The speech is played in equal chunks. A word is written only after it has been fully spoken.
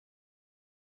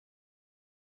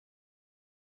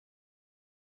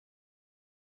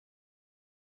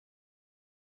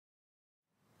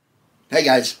Hey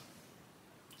guys,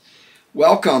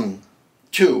 welcome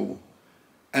to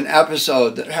an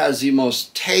episode that has the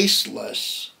most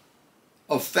tasteless,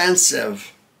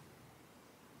 offensive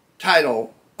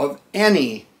title of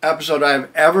any episode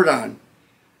I've ever done.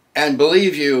 And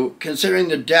believe you, considering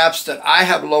the depths that I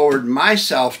have lowered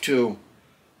myself to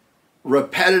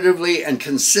repetitively and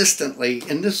consistently,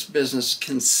 in this business,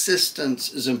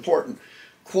 consistency is important.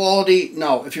 Quality,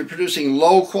 no. If you're producing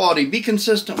low quality, be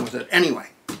consistent with it. Anyway.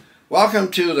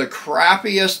 Welcome to the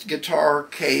crappiest guitar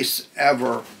case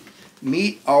ever.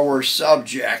 Meet our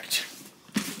subject.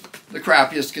 The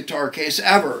crappiest guitar case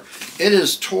ever. It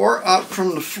is tore up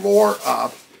from the floor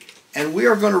up, and we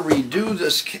are going to redo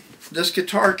this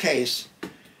guitar case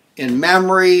in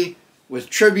memory, with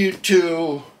tribute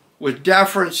to, with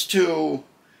deference to,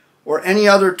 or any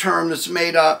other term that's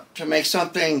made up to make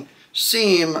something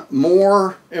seem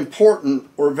more important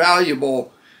or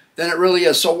valuable than it really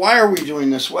is. So why are we doing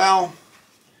this? Well,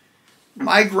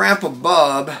 my grandpa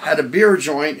Bub had a beer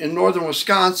joint in northern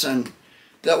Wisconsin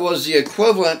that was the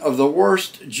equivalent of the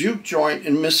worst juke joint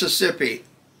in Mississippi.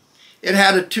 It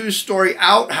had a two-story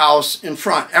outhouse in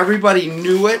front. Everybody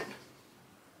knew it,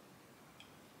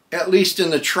 at least in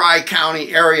the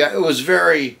Tri-County area. It was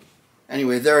very,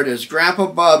 anyway, there it is. Grandpa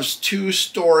Bub's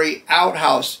two-story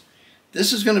outhouse.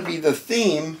 This is going to be the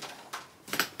theme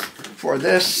for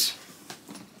this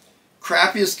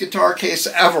crappiest guitar case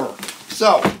ever.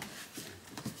 So,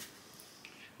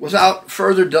 without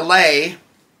further delay,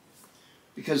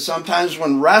 because sometimes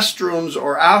when restrooms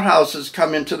or outhouses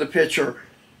come into the picture,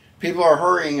 people are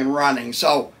hurrying and running.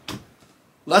 So,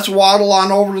 let's waddle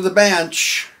on over to the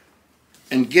bench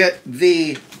and get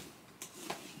the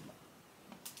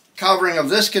covering of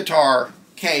this guitar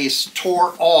case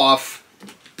tore off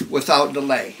without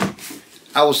delay.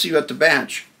 I will see you at the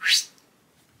bench.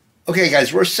 Okay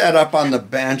guys, we're set up on the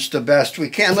bench the best we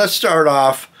can. Let's start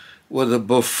off with a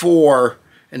before,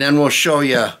 and then we'll show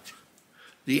you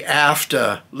the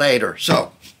after later.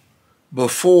 So,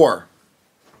 before.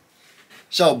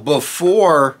 So,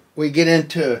 before we get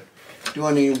into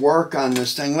doing any work on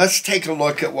this thing, let's take a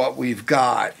look at what we've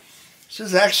got. This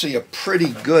is actually a pretty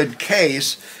good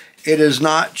case. It is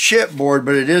not chipboard,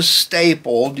 but it is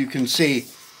stapled. You can see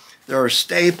there are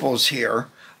staples here.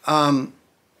 And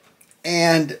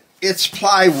it's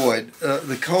plywood.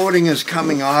 The coating is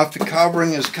coming off. The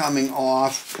covering is coming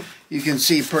off. You can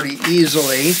see pretty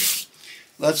easily.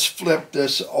 Let's flip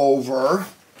this over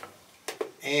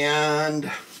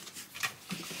and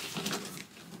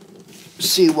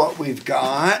see what we've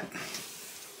got.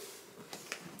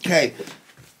 Okay,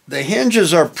 the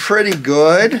hinges are pretty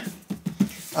good.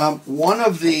 One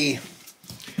of the,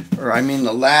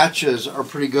 the latches are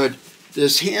pretty good.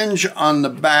 This hinge on the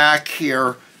back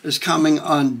here is coming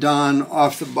undone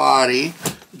off the body.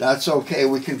 That's okay,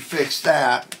 we can fix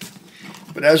that.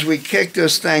 But as we kick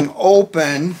this thing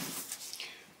open,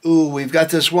 ooh, we've got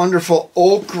this wonderful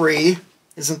ochre.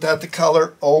 Isn't that the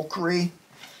color, ochre?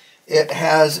 It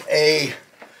has a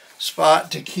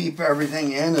spot to keep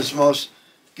everything in, as most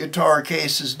guitar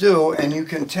cases do, and you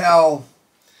can tell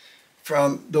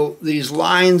from these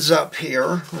lines up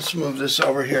here. Let's move this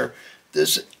over here.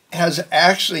 This has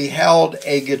actually held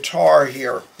a guitar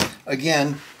here.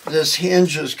 Again, this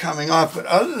hinge is coming off, but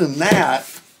other than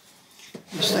that,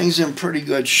 this thing's in pretty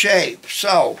good shape.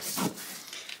 So,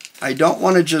 I don't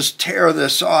want to just tear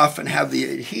this off and have the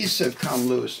adhesive come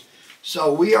loose.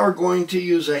 So we are going to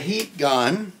use a heat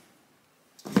gun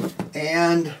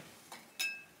and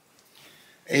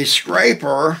a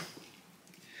scraper.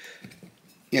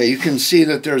 Yeah, you can see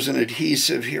that there's an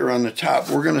adhesive here on the top.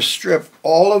 We're going to strip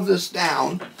all of this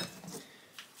down,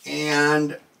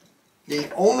 and the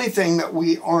only thing that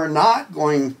we are not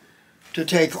going to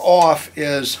take off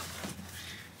is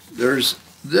there's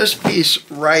this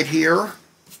piece right here,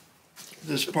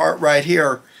 this part right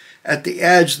here at the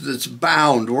edge that's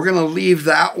bound. We're going to leave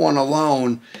that one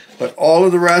alone, but all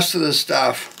of the rest of the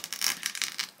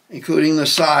stuff, including the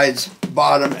sides,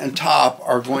 bottom, and top,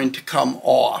 are going to come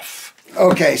off.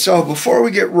 Okay, so before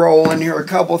we get rolling here, a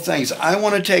couple things. I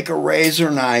want to take a razor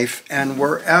knife, and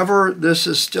wherever this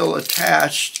is still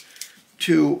attached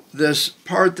to this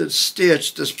part that's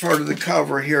stitched, this part of the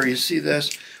cover here, you see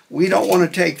this? We don't want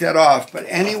to take that off, but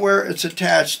anywhere it's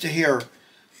attached to here,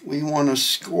 we want to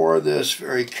score this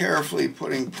very carefully,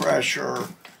 putting pressure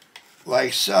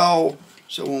like so.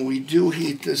 So when we do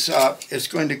heat this up, it's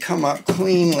going to come up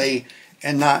cleanly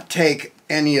and not take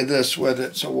any of this with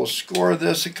it. So we'll score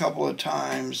this a couple of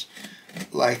times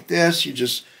like this. You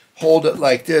just hold it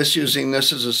like this, using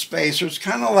this as a spacer. It's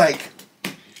kind of like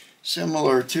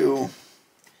similar to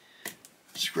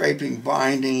scraping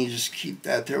binding. You just keep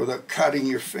that there without cutting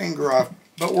your finger off.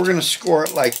 But we're going to score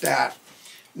it like that.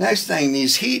 Next thing,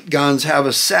 these heat guns have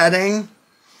a setting.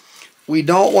 We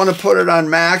don't want to put it on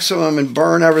maximum and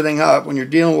burn everything up. When you're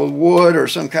dealing with wood or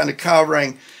some kind of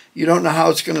covering, you don't know how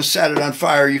it's going to set it on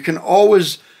fire. You can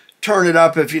always turn it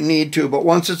up if you need to, but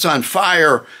once it's on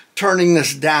fire, turning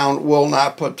this down will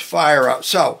not put the fire out.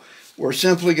 So we're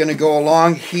simply going to go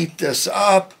along, heat this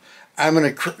up. I'm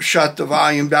going to shut the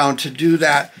volume down to do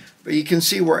that. But you can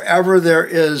see wherever there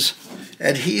is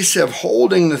adhesive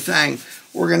holding the thing,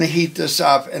 we're going to heat this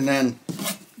up and then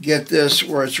get this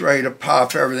where it's ready to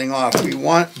pop everything off. We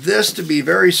want this to be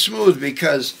very smooth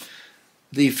because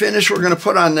the finish we're going to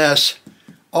put on this,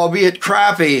 albeit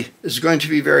crappy, is going to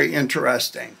be very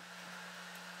interesting.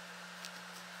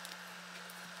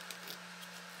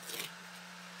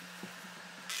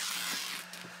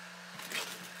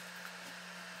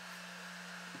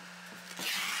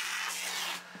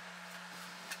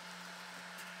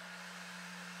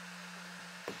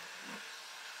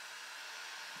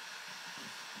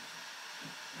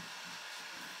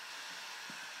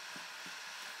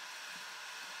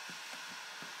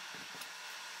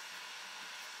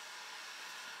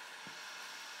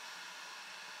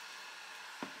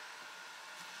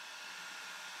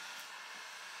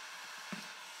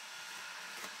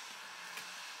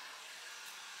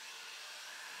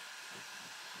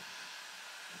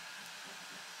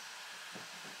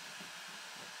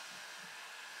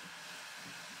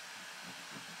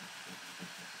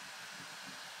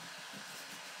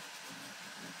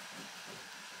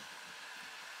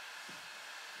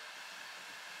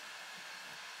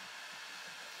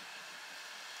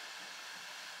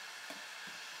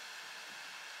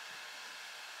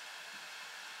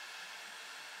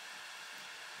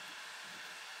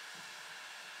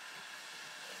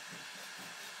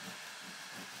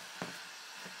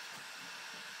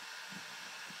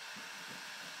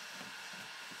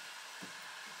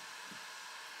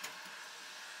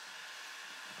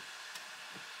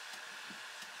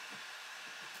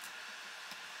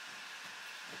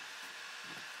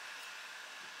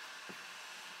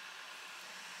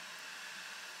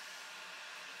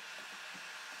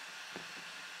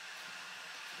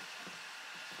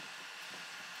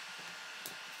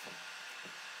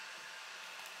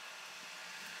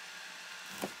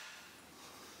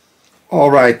 All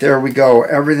right, there we go.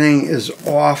 Everything is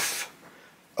off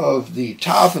of the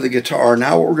top of the guitar.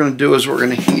 Now what we're going to do is we're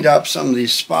going to heat up some of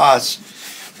these spots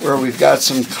where we've got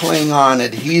some cling-on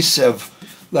adhesive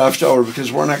left over because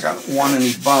we're not going to want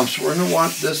any bumps. We're going to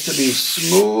want this to be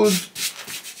smooth,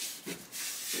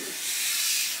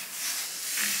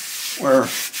 where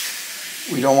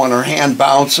we don't want our hand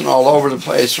bouncing all over the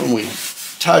place when we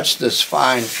touch this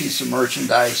fine piece of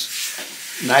merchandise.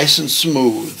 Nice and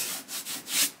smooth.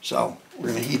 So we're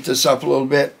going to heat this up a little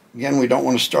bit. Again, we don't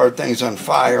want to start things on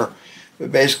fire, but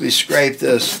basically scrape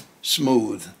this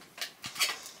smooth.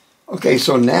 Okay,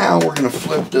 so now we're going to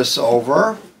flip this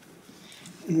over,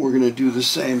 and we're going to do the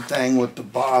same thing with the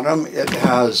bottom. It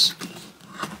has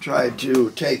tried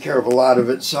to take care of a lot of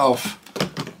itself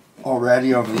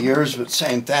already over the years, but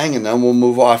same thing, and then we'll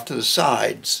move off to the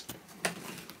sides.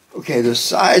 Okay, the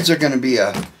sides are going to be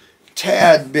a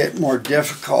tad bit more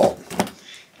difficult.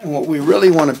 And what we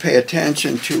really want to pay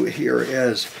attention to here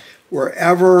is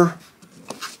wherever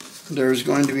there's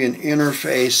going to be an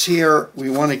interface here, we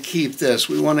want to keep this.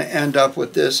 We want to end up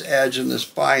with this edge and this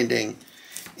binding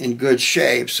in good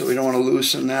shape, so we don't want to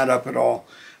loosen that up at all.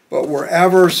 But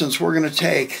wherever, since we're going to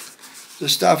take the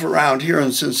stuff around here,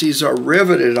 and since these are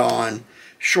riveted on,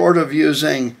 short of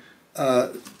using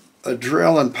a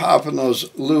drill and popping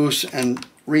those loose and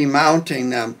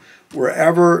remounting them,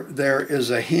 wherever there is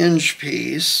a hinge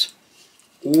piece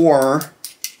or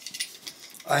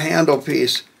a handle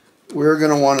piece, we're going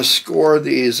to want to score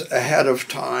these ahead of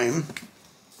time.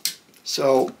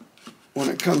 So when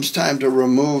it comes time to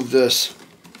remove this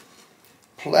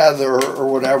pleather or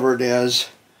whatever it is,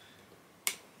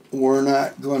 we're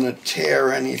not going to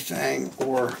tear anything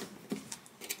or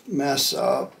mess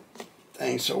up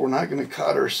things. So we're not going to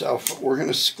cut ourselves, but we're going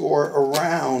to score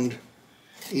around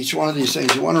each one of these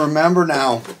things. You want to remember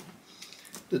now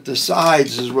that the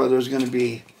sides is where there's going to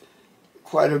be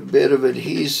quite a bit of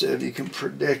adhesive. You can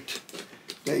predict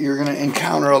that you're going to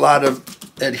encounter a lot of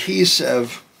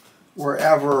adhesive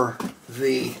wherever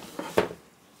the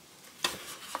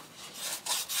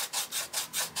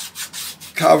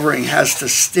covering has to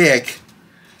stick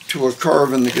to a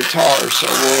curve in the guitar. So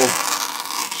we'll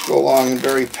just go along and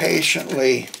very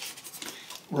patiently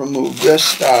remove this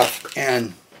stuff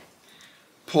and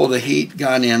pull the heat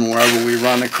gun in wherever we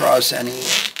run across any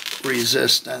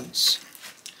resistance.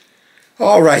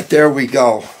 All right, there we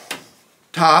go.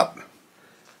 Top,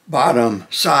 bottom,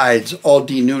 sides, all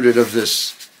denuded of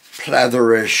this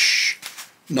pleatherish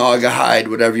naugahyde,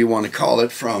 whatever you want to call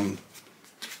it, from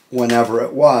whenever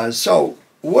it was. So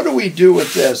what do we do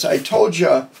with this? I told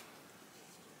you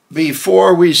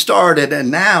before we started, and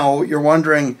now you're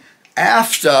wondering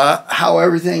after how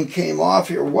everything came off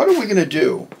here, what are we going to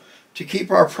do to keep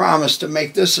our promise to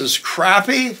make this as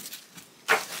crappy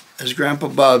as Grandpa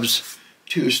Bub's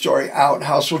two-story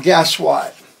outhouse? Well, guess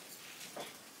what?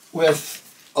 With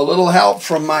a little help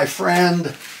from my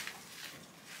friend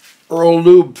Earl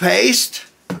Lube Paste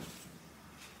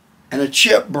and a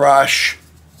chip brush,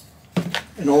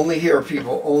 and only here,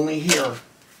 people, only here,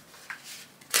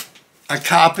 a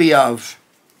copy of,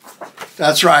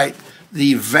 that's right,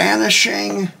 The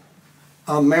Vanishing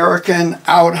American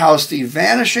Outhouse, The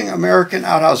Vanishing American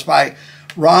Outhouse by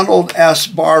Ronald S.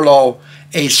 Barlow,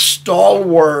 a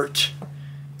stalwart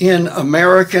in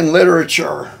American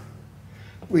literature.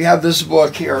 We have this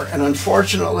book here, and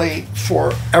unfortunately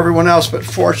for everyone else, but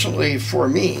fortunately for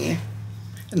me,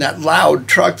 and that loud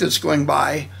truck that's going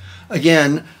by,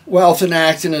 again, wealth in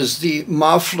Acton is the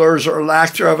mufflers or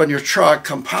lack thereof on your truck,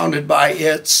 compounded by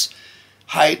its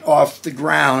height off the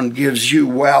ground, gives you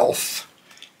wealth.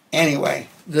 Anyway,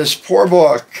 this poor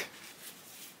book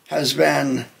has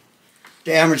been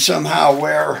damaged somehow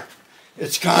where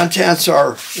its contents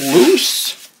are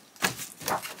loose.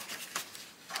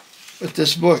 But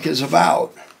this book is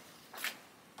about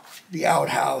the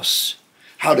outhouse,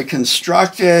 how to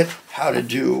construct it, how to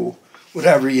do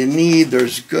whatever you need.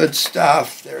 There's good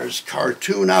stuff, there's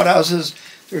cartoon outhouses,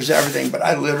 there's everything. But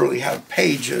I literally have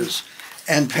pages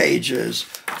and pages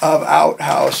of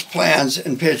outhouse plans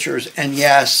and pictures. And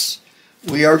yes,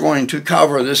 we are going to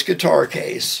cover this guitar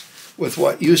case with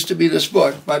what used to be this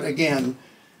book. But again,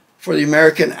 for the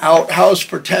American Outhouse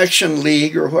Protection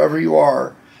League, or whoever you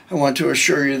are, I want to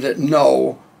assure you that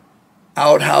no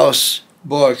outhouse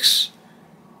books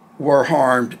were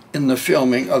harmed in the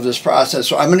filming of this process.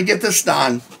 So I'm going to get this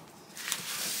done.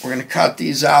 We're going to cut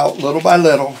these out little by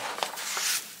little.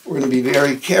 We're going to be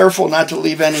very careful not to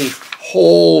leave any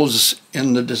holes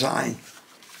in the design.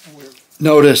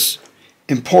 Notice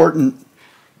important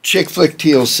chick flick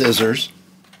teal scissors.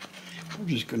 I'm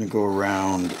just going to go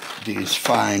around these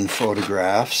fine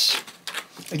photographs.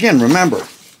 Again, remember,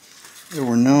 there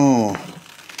were no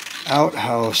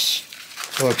outhouse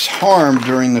books harmed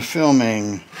during the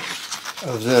filming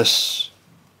of this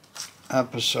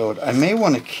episode. I may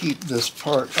want to keep this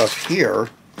part up here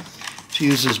to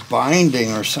use as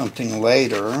binding or something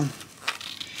later.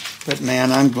 But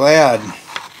man, I'm glad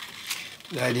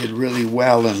that I did really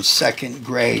well in second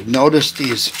grade. Notice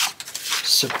these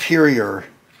superior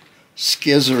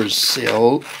skizzers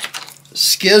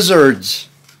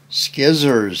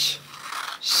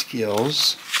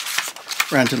skills,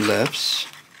 rented lips,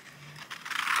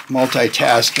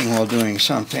 multitasking while doing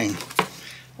something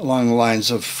along the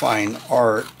lines of fine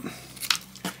art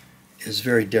is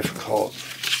very difficult.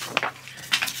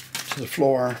 To the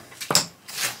floor.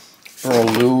 Earl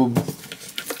Lube.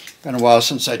 Been a while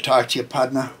since I talked to you,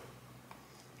 Padma.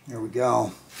 Here we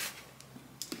go.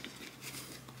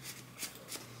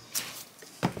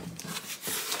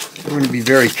 We're going to be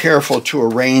very careful to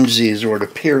arrange these, or it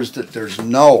appears that there's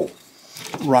no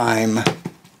rhyme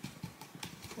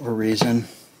or reason,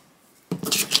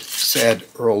 said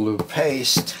Earl Lube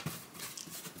Paste.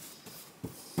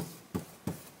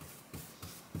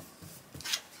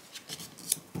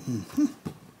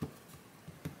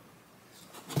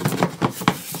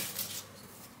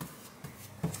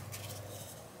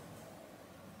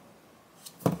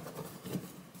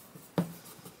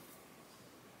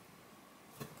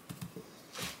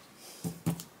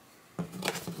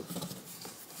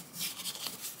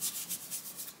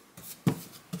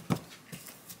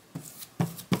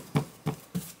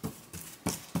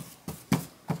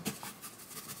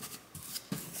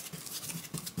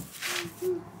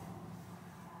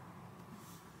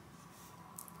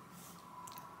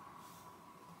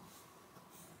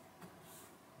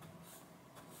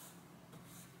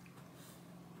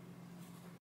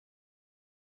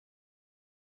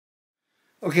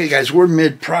 Okay guys, we're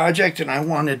mid-project and I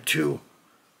wanted to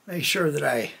make sure that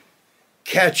I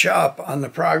catch up on the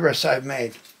progress I've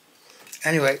made.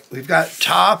 Anyway, we've got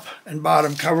top and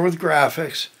bottom covered with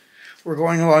graphics. We're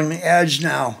going along the edge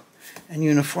now and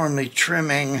uniformly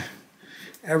trimming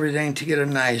everything to get a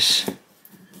nice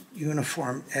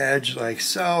uniform edge like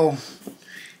so,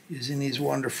 using these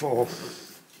wonderful,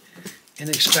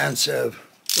 inexpensive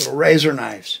little razor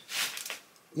knives.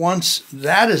 Once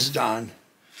that is done,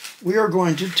 we are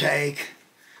going to take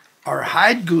our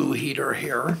hide glue heater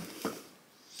here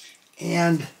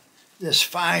and this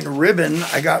fine ribbon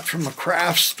I got from a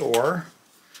craft store.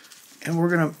 And we're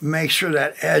going to make sure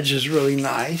that edge is really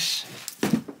nice.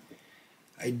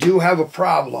 I do have a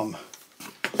problem.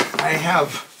 I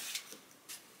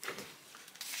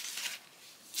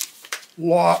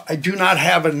do not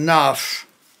have enough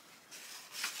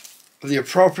of the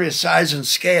appropriate size and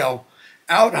scale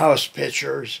outhouse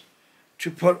pictures to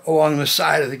put along the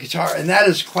side of the guitar. And that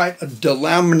is quite a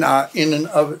dilemma in and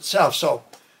of itself. So,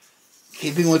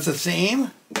 keeping with the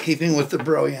theme, keeping with the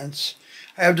brilliance,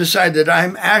 I have decided that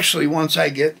I'm actually, once I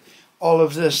get all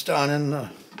of this done and the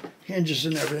hinges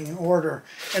and everything in order,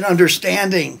 and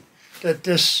understanding that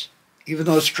this, even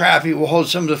though it's crappy, will hold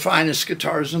some of the finest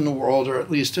guitars in the world, or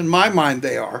at least in my mind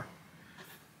they are,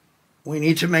 we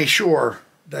need to make sure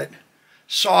that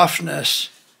softness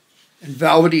and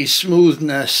velvety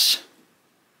smoothness,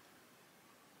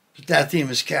 that theme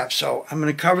is kept. So I'm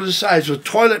going to cover the sides with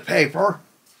toilet paper.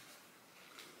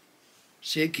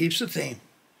 See, it keeps the theme.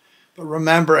 But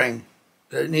remembering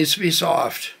that it needs to be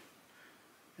soft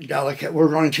and delicate. We're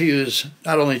going to use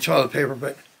not only toilet paper,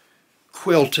 but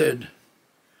quilted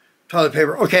toilet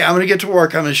paper. Okay, I'm going to get to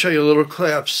work. I'm going to show you little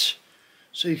clips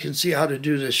so you can see how to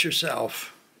do this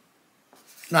yourself.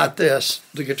 Not this,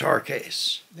 the guitar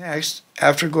case. Next,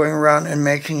 after going around and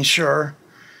making sure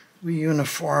we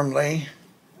uniformly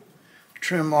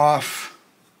trim off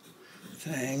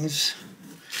things.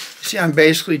 See, I'm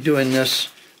basically doing this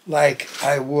like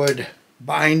I would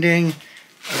binding.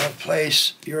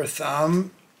 Place your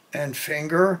thumb and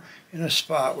finger in a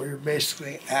spot where you're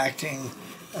basically acting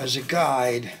as a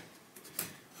guide,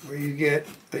 where you get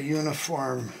a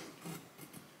uniform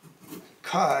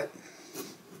cut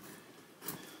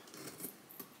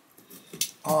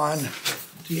on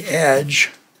the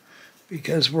edge,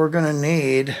 because we're going to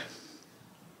need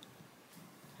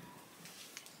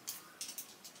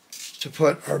to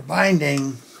put our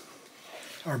binding,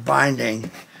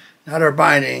 not our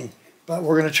binding, but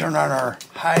we're going to turn on our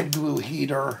hide glue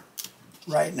heater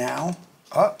right now.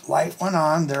 Oh, light went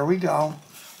on, there we go.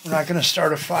 We're not going to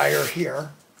start a fire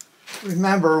here.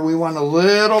 Remember, we want a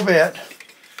little bit,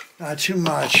 not too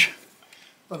much,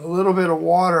 but a little bit of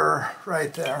water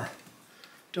right there.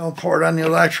 Don't pour it on the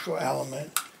electrical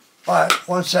element. But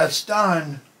once that's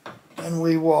done, then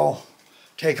we will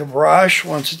take a brush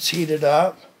once it's heated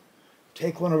up,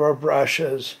 take one of our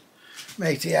brushes,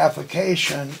 make the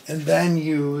application, and then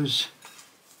use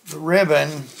the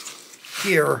ribbon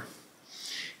here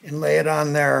and lay it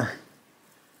on there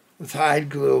with hide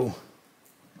glue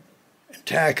and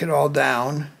tack it all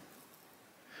down.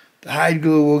 The hide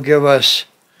glue will give us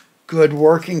good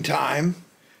working time,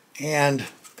 and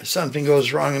if something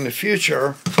goes wrong in the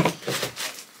future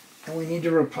and we need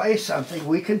to replace something,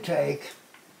 we can take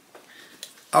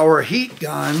our heat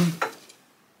gun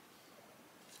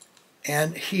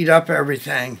and heat up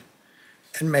everything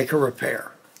and make a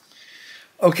repair.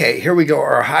 Okay, here we go.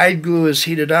 Our hide glue is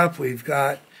heated up. We've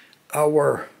got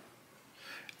our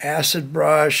acid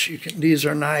brush. These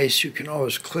are nice. You can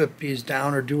always clip these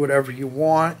down or do whatever you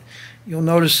want. You'll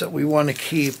notice that we want to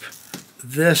keep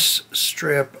this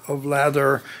strip of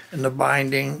leather and the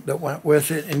binding that went with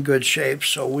it in good shape,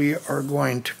 so we are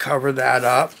going to cover that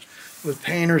up with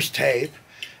painter's tape.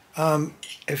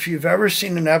 If you've ever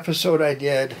seen an episode I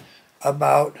did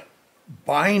about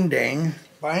binding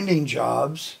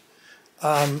jobs,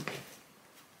 I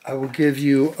will give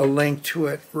you a link to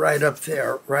it right up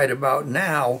there, right about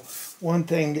now. One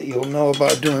thing that you'll know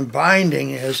about doing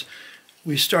binding is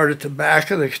we start at the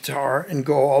back of the guitar and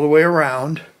go all the way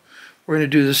around. We're going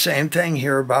to do the same thing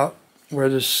here about where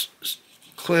this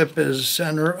clip is the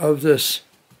center of this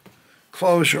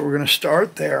closure. We're going to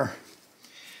start there.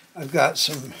 I've got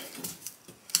some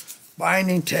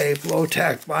binding tape,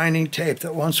 low-tack binding tape,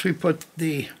 that once we put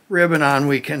the ribbon on,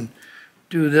 we can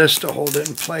do this to hold it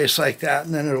in place like that,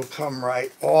 and then it'll come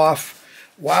right off.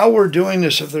 While we're doing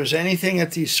this, if there's anything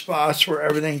at these spots where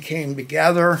everything came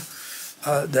together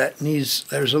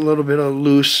there's a little bit of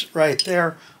loose right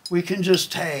there, we can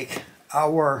just take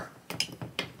our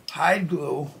hide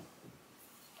glue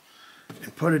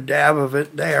and put a dab of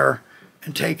it there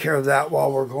and take care of that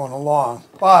while we're going along.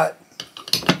 But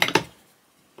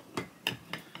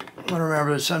I want to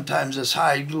remember that sometimes this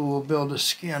hide glue will build a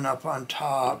skin up on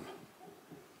top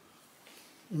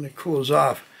and it cools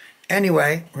off.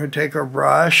 Anyway, we're going to take our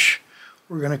brush,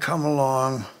 we're going to come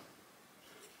along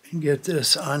and get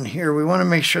this on here. We want to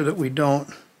make sure that we don't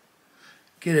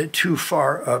get it too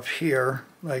far up here,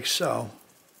 like so.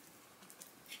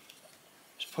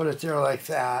 Just put it there like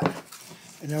that.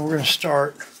 And then we're going to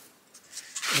start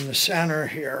in the center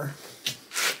here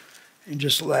and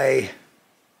just lay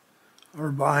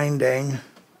our binding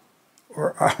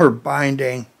or our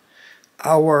binding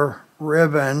our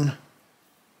ribbon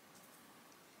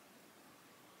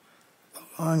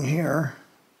along here,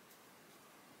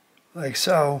 like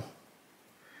so.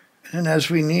 And as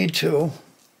we need to,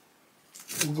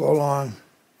 we'll go along,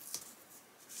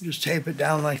 just tape it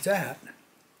down like that.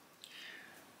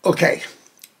 Okay,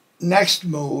 next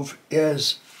move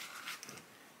is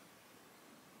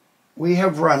we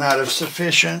have run out of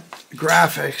sufficient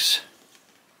graphics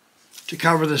to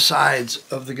cover the sides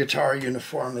of the guitar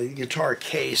uniformly, the guitar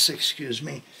case, excuse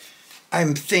me.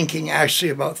 I'm thinking actually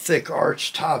about thick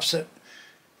arch tops that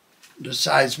the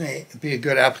sides may be a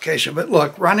good application. But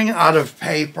look, running out of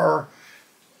paper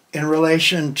in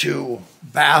relation to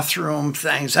bathroom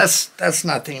things, that's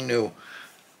nothing new.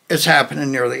 It's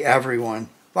happening nearly everyone.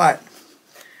 But,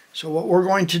 so what we're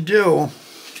going to do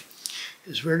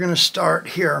is we're going to start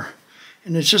here.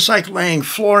 And it's just like laying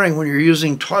flooring when you're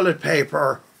using toilet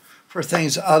paper for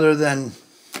things other than,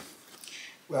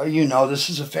 well, you know, this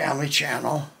is a family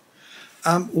channel.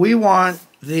 We want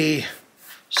the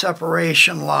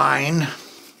separation line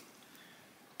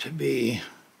to be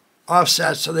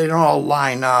offset so they don't all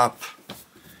line up.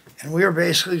 And we are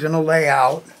basically going to lay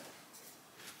out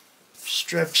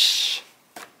strips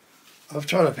of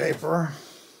toilet paper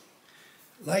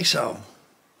like so.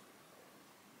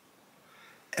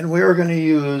 And we are going to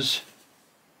use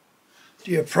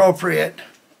the appropriate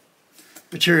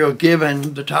material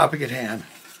given the topic at hand,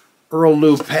 Earl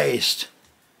Lube paste,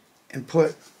 and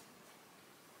put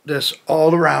this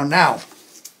all around. Now,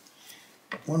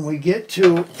 when we get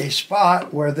to a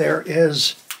spot where there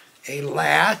is a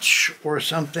latch or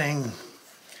something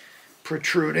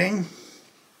protruding,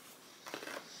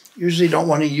 usually don't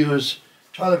want to use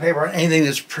toilet paper on anything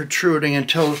that's protruding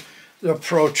until the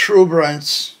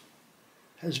protuberance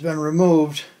has been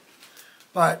removed.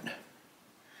 But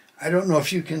I don't know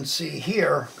if you can see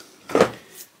here,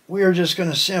 we are just going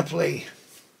to simply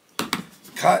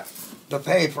cut the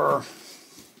paper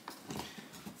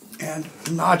and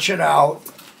notch it out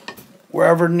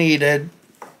wherever needed,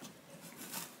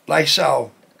 like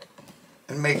so,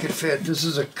 and make it fit. This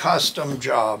is a custom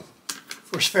job.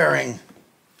 We're sparing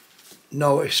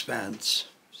no expense.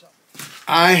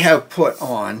 I have put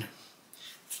on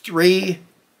 3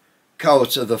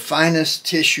 coats of the finest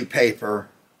tissue paper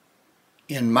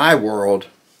in my world,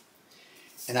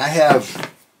 and I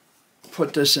have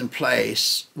put this in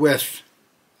place with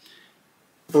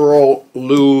Earl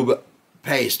Lube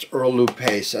paste. Earl Lube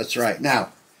paste, that's right.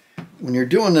 Now, when you're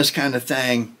doing this kind of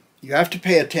thing, you have to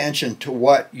pay attention to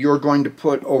what you're going to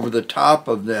put over the top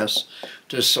of this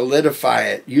to solidify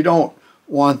it. You don't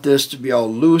want this to be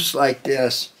all loose like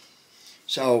this.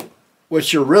 So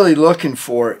what you're really looking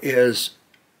for is,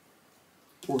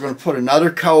 we're going to put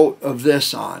another coat of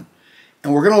this on,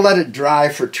 and we're going to let it dry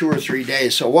for 2 or 3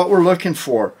 days. So what we're looking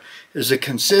for is a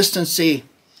consistency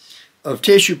of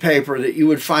tissue paper that you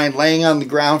would find laying on the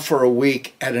ground for a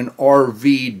week at an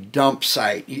RV dump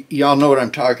site. Y'all know what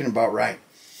I'm talking about, right?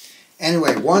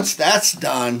 Anyway, once that's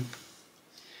done,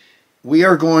 we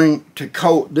are going to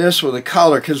coat this with a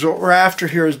color, because what we're after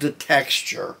here is the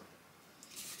texture.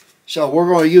 So we're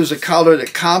going to use a color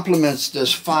that complements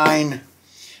this fine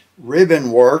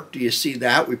ribbon work. Do you see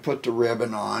that? We put the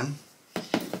ribbon on.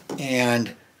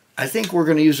 And I think we're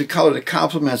going to use a color that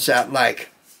complements that, like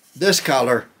this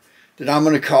color that I'm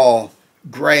going to call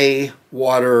Gray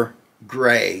Water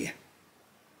Gray.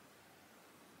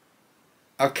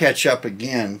 I'll catch up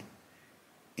again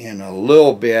in a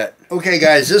little bit. Okay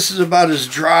guys, this is about as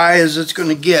dry as it's going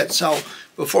to get. So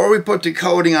before we put the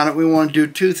coating on it, we want to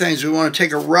do 2 things. We want to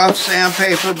take a rough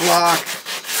sandpaper block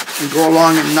and go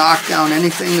along and knock down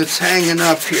anything that's hanging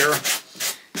up here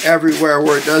everywhere,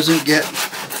 where it doesn't get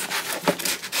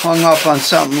hung up on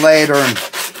something later and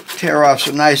tear off,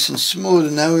 so nice and smooth.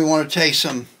 And then we want to take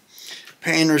some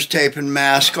painter's tape and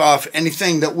mask off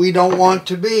anything that we don't want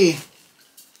to be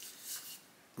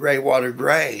gray water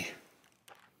gray.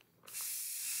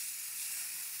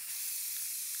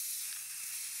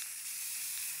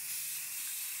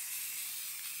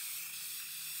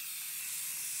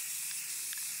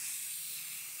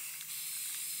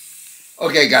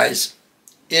 Okay guys,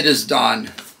 it is done,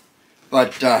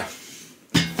 but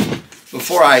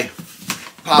before I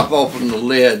pop open the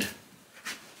lid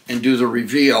and do the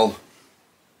reveal,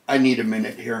 I need a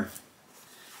minute here.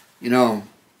 You know,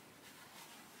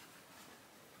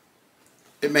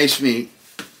 it makes me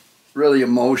really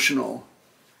emotional,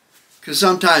 because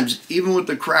sometimes, even with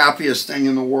the crappiest thing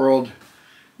in the world,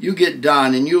 you get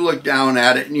done and you look down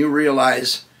at it and you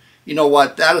realize, you know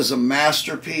what, that is a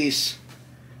masterpiece.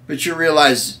 But you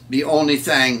realize the only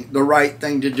thing, the right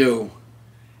thing to do,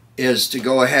 is to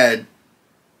go ahead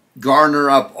garner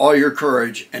up all your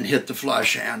courage and hit the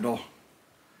flush handle.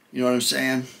 You know what I'm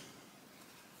saying?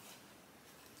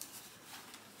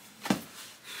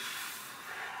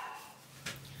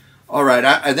 All right,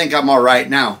 I think I'm all right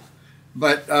now.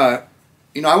 But,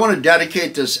 you know, I want to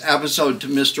dedicate this episode to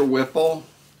Mr. Whipple.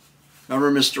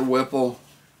 Remember Mr. Whipple?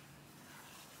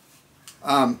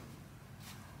 Yeah,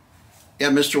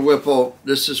 Mr. Whipple,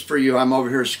 this is for you. I'm over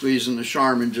here squeezing the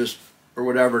Charmin just, or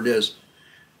whatever it is,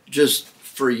 just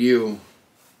for you.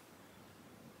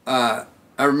 I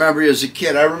remember you as a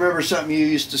kid. I remember something you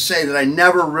used to say that I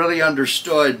never really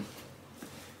understood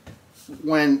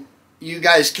when you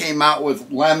guys came out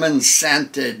with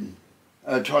lemon-scented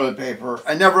toilet paper.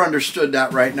 I never understood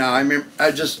that right now. I mean,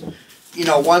 I just, you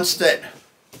know, once that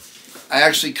I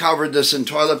actually covered this in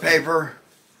toilet paper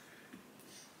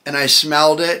and I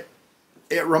smelled it,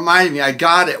 it reminded me, I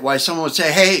got it, why someone would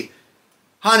say, hey,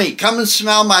 honey, come and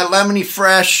smell my lemony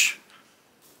fresh,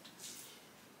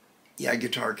 yeah,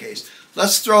 guitar case.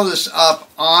 Let's throw this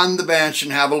up on the bench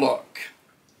and have a look.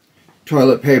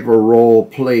 Toilet paper roll,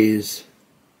 please.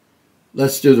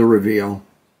 Let's do the reveal.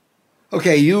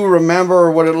 Okay, you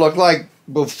remember what it looked like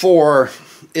before.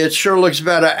 It sure looks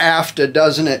better after,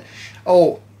 doesn't it?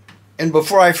 Oh, and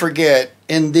before I forget,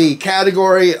 in the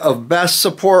category of Best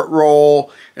Support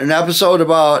Roll, an episode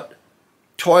about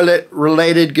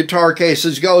toilet-related guitar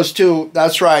cases goes to,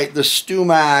 that's right, the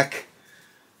StewMac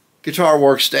Guitar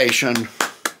Workstation.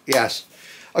 Yes.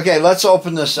 Okay, let's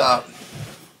open this up.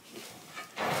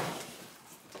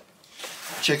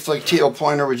 Chick Flick Teal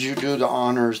Pointer, would you do the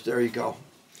honors? There you go.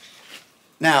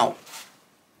 Now,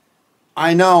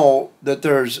 I know that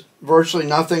there's virtually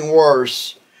nothing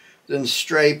worse than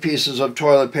stray pieces of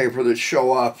toilet paper that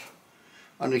show up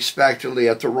unexpectedly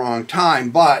at the wrong time.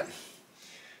 But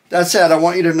that said, I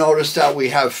want you to notice that we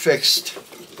have fixed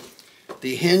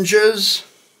the hinges.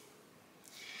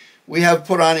 We have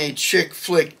put on a Chick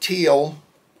Flick Teal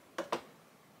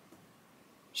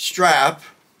strap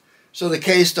so the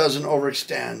case doesn't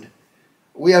overextend.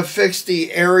 We have fixed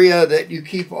the area that you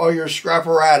keep all your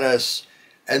scrapparatus,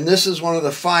 and this is one of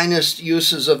the finest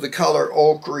uses of the color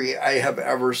ochre I have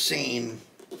ever seen.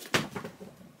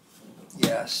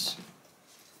 Yes.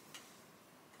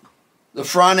 The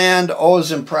front end, oh,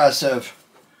 is impressive,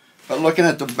 but looking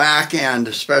at the back end,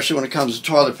 especially when it comes to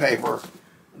toilet paper,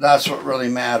 that's what really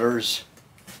matters.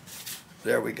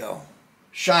 There we go.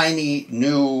 Shiny,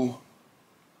 new,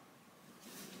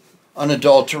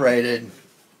 unadulterated.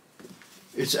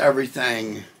 It's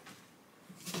everything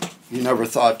you never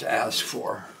thought to ask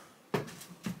for.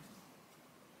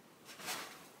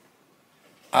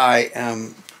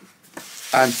 I'm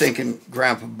thinking,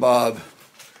 Grandpa Bub,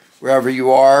 wherever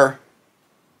you are,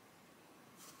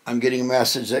 I'm getting a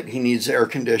message that he needs air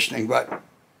conditioning, but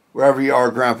wherever you are,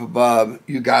 Grandpa Bub,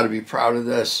 you got to be proud of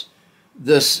this.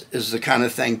 This is the kind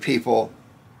of thing people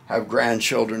have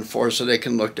grandchildren for, so they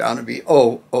can look down and be,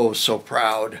 oh, oh, so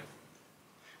proud.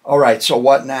 All right, so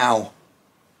what now?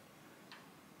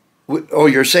 Oh,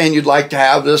 you're saying you'd like to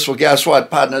have this? Well, guess what,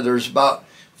 partner? There's about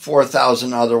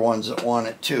 4,000 other ones that want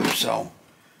it too, so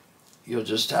you'll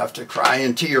just have to cry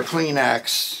into your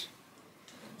Kleenex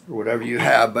or whatever you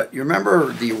have. But you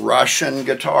remember the Russian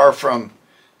guitar from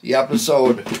the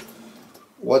episode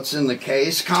What's in the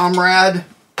Case, Comrade?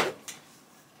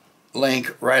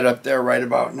 Link right up there right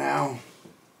about now.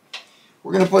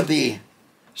 We're going to put the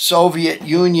Soviet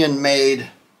Union made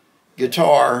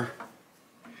guitar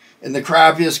in the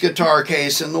crappiest guitar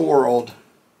case in the world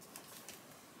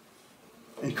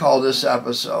and call this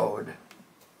episode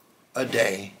A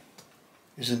Day.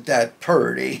 Isn't that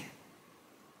purty?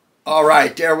 All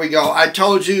right, there we go. I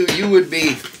told you you would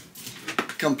be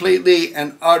completely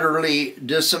and utterly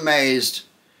disamazed.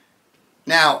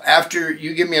 Now, after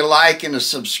you give me a like and a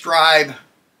subscribe,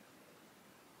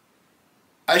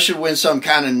 I should win some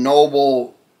kind of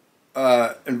Nobel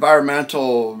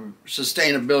environmental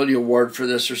sustainability award for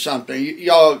this or something.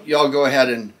 Y'all go ahead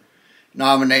and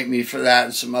nominate me for that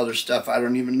and some other stuff. I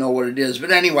don't even know what it is.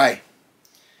 But anyway,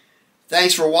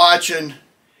 thanks for watching.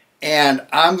 And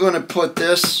I'm going to put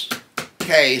this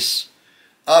case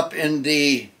up in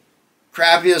the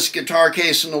crappiest guitar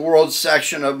case in the world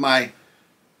section of my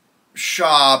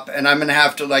shop. And I'm going to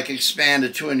have to like expand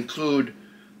it to include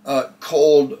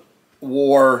Cold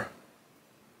War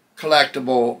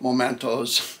collectible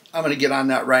mementos. I'm going to get on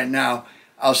that right now.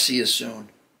 I'll see you soon.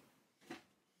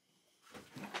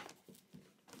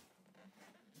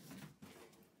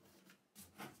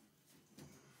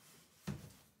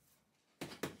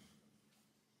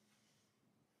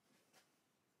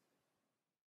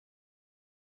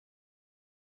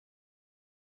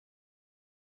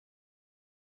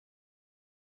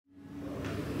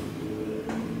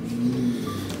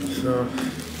 So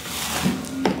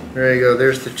there you go.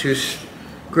 There's the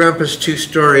Grandpa's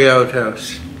two-story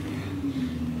outhouse.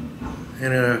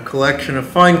 And a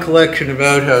fine collection of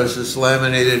outhouses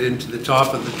laminated into the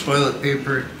top of the toilet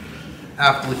paper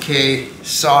applique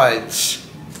sides.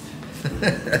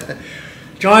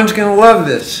 John's gonna love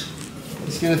this.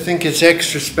 He's gonna think it's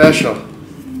extra special.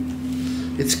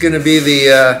 It's gonna be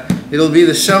it'll be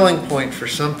the selling point for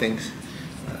some things.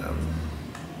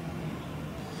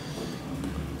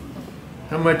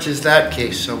 How much is that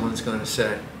case, someone's gonna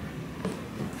say?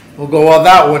 We'll go, well,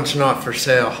 that one's not for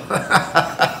sale.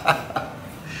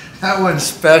 That one's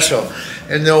special,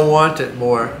 and they'll want it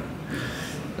more.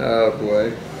 Oh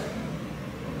boy.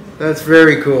 That's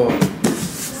very cool.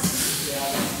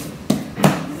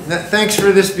 Thanks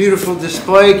for this beautiful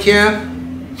display,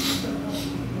 Kim.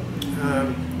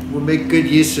 We'll make good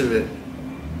use of it.